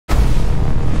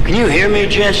Can you hear me,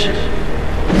 Jesse?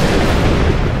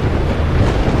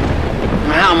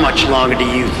 How much longer do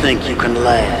you think you can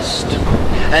last?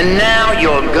 And now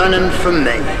you're gunning for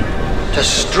me to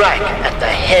strike at the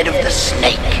head of the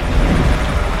snake.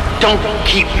 Don't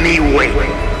keep me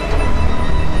waiting.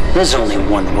 There's only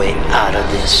one way out of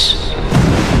this.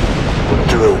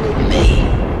 Through me.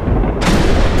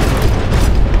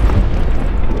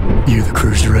 You the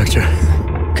cruise director?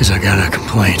 Because I got a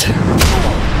complaint.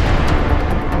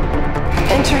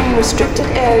 Entering restricted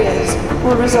areas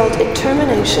will result in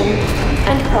termination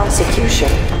and prosecution.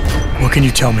 What can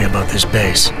you tell me about this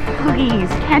base? Please,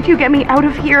 can't you get me out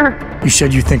of here? You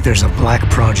said you think there's a black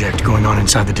project going on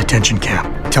inside the detention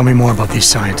camp. Tell me more about these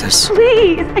scientists.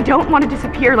 Please! I don't want to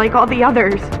disappear like all the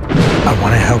others. I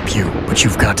want to help you, but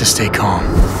you've got to stay calm.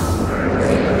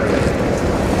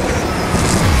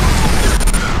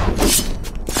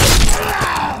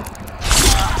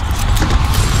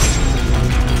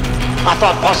 I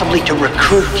thought possibly to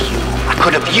recruit you, I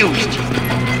could have used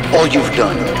you. All you've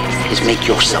done is make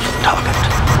yourself a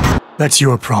target. That's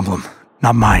your problem,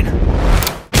 not mine.